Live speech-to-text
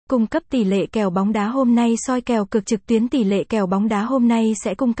Cung cấp tỷ lệ kèo bóng đá hôm nay. Soi kèo cược trực tuyến. Tỷ lệ kèo bóng đá hôm nay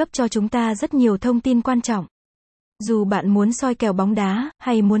sẽ cung cấp cho chúng ta rất nhiều thông tin quan trọng. Dù bạn muốn soi kèo bóng đá,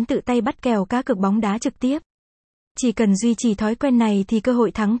 hay muốn tự tay bắt kèo cá cược bóng đá trực tiếp, chỉ cần duy trì thói quen này thì cơ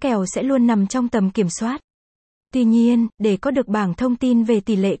hội thắng kèo sẽ luôn nằm trong tầm kiểm soát. Tuy nhiên, để có được bảng thông tin về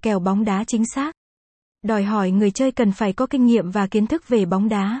tỷ lệ kèo bóng đá chính xác, đòi hỏi người chơi cần phải có kinh nghiệm và kiến thức về bóng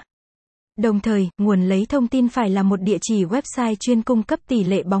đá. Đồng thời, nguồn lấy thông tin phải là một địa chỉ website chuyên cung cấp tỷ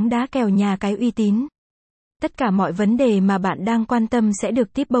lệ bóng đá kèo nhà cái uy tín. Tất cả mọi vấn đề mà bạn đang quan tâm sẽ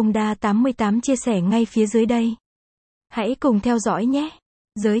được Tip Bong 88 chia sẻ ngay phía dưới đây. Hãy cùng theo dõi nhé!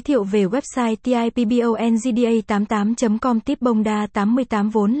 Giới thiệu về website tipbongda88.com. Tip Bong 88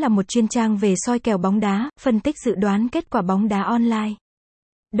 vốn là một chuyên trang về soi kèo bóng đá, phân tích dự đoán kết quả bóng đá online.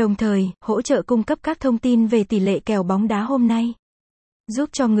 Đồng thời, hỗ trợ cung cấp các thông tin về tỷ lệ kèo bóng đá hôm nay, giúp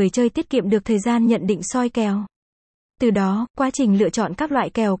cho người chơi tiết kiệm được thời gian nhận định soi kèo. Từ đó, quá trình lựa chọn các loại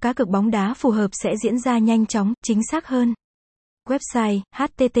kèo cá cược bóng đá phù hợp sẽ diễn ra nhanh chóng, chính xác hơn. Website: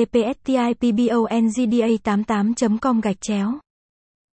 https://tipbongda88.com/.